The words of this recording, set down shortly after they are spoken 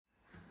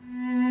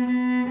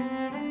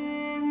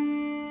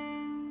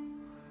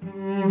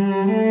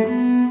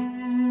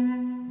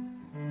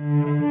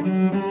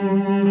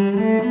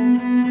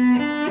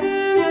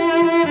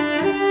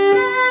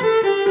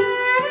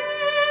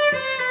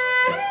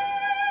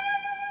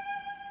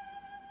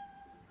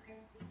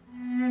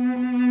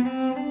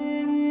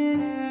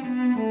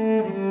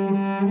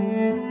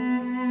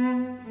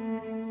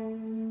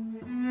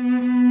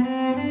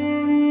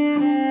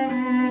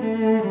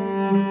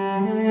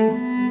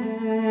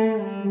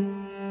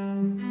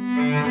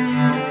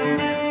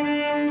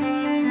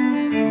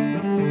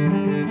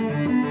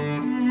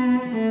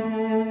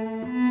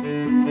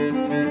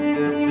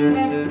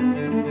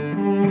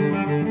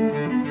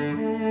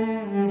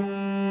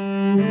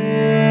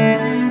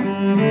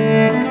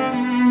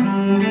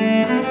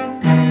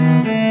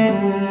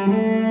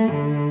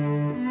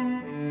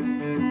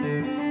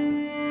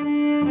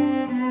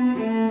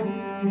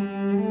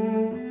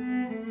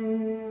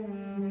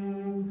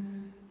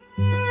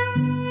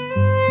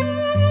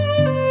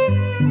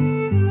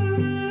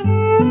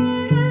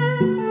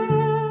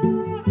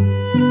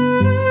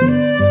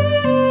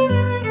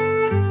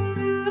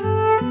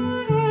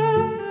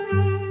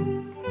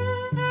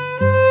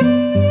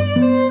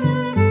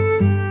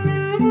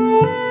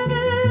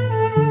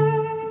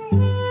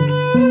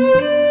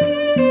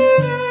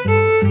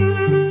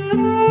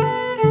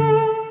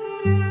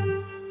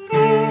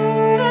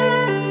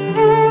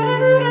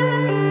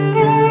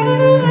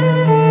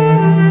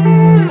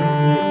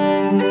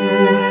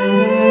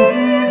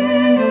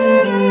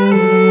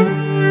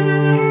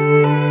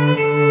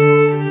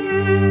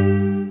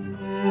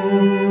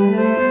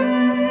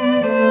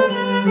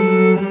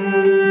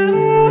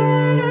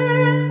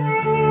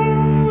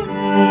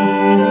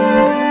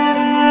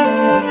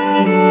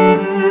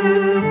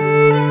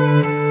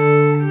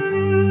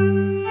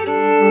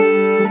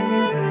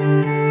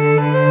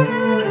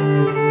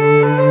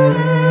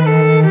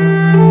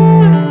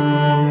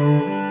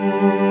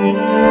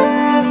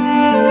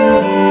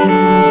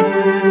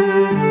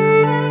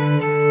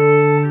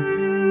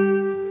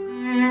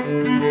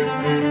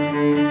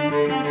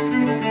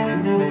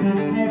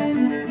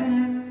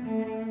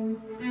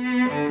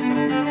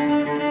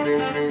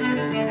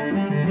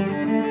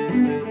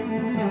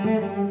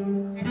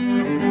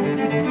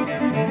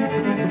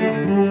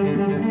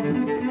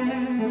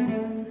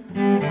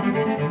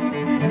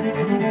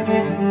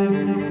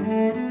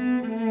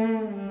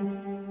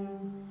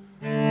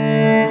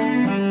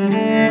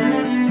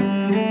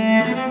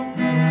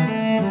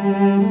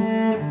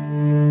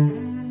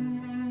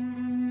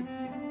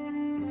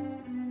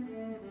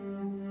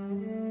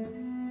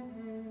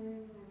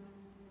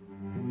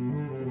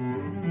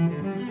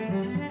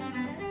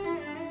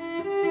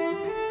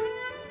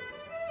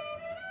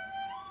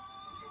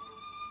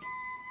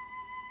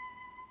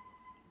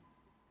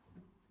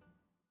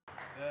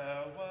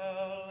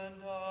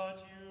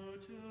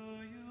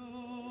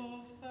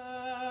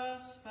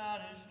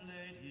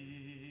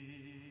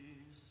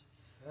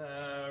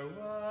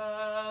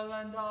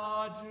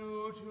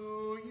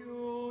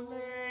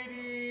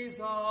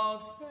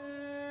of Spain.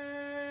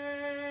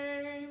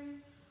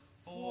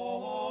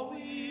 For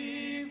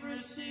we've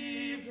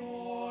received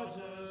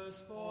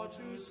orders for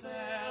to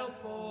sail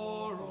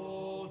for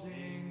old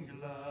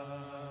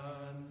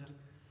England,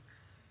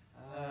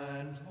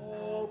 and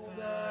hope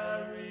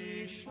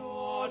very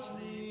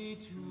shortly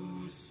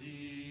to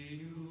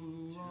see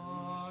you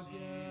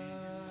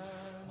again.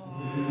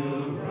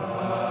 We'll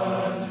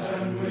rant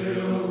and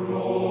we'll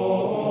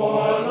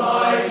roar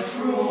like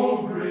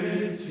true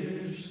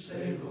British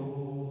sailors.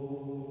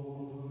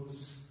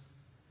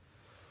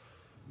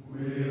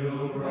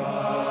 We'll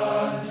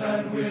rant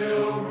and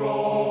we'll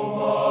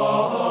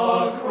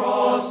rove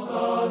across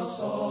the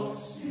salt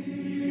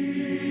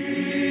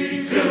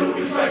sea, till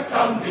we strike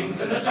soundings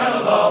in the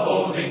channel of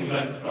old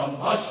England, from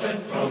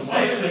Ushant to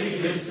Scilly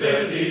to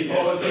Scilly,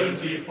 for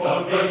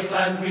 34 years,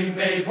 and we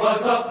made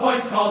was a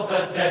point called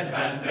the Dead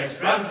Man.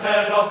 Next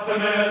Ramshead up the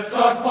Mearth,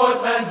 North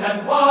Portland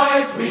and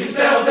White, we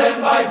sailed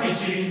then by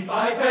Beachy,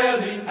 by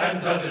Fairley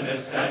and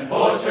Dungeness, and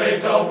bore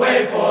straight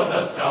away for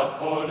the south,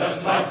 for the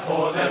sights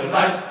for them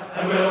right,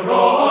 and we'll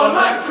roar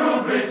like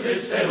true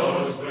British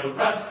sailors. We'll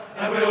rant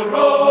and we'll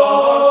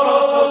roar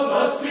across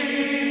the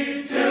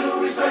sea, till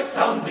we strike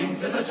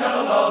soundings in the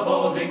channel of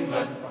old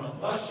England, from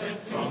Ushant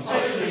to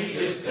Scilly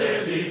to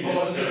Scilly,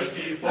 for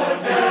 34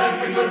 let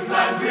every good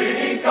man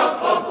drink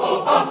up a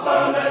full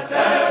bumper, let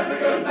every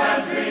good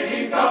man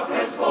drink up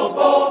his full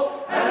bowl,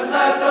 and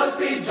let us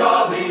be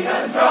jolly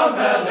and drown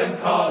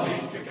melancholy.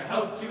 Drink a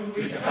health to,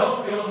 drink a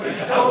health to, drink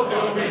a health to,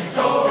 drink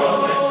so,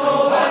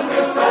 and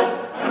we'll set,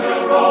 and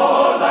we'll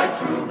roar like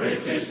true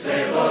British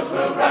sailors.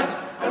 We'll rant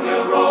and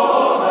we'll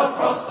roar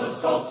across the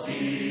salt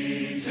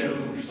sea, till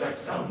we strike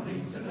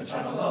soundings in the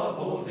channel of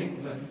old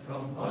England,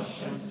 from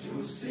Ushant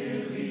to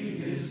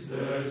Scilly is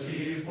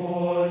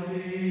 34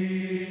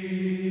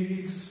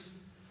 leagues.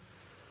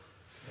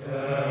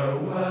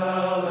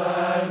 Farewell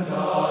and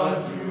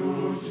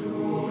adieu to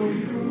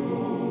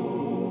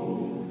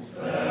you,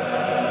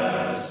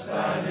 fair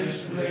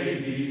Spanish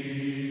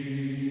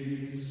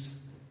ladies.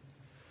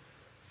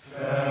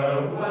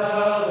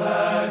 Farewell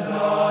and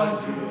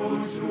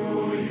adieu to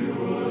you,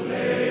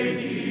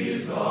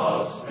 ladies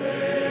of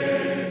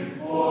Spain,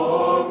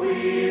 for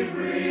we've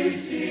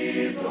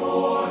received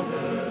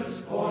orders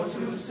for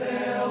to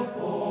sail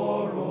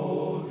for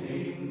old England.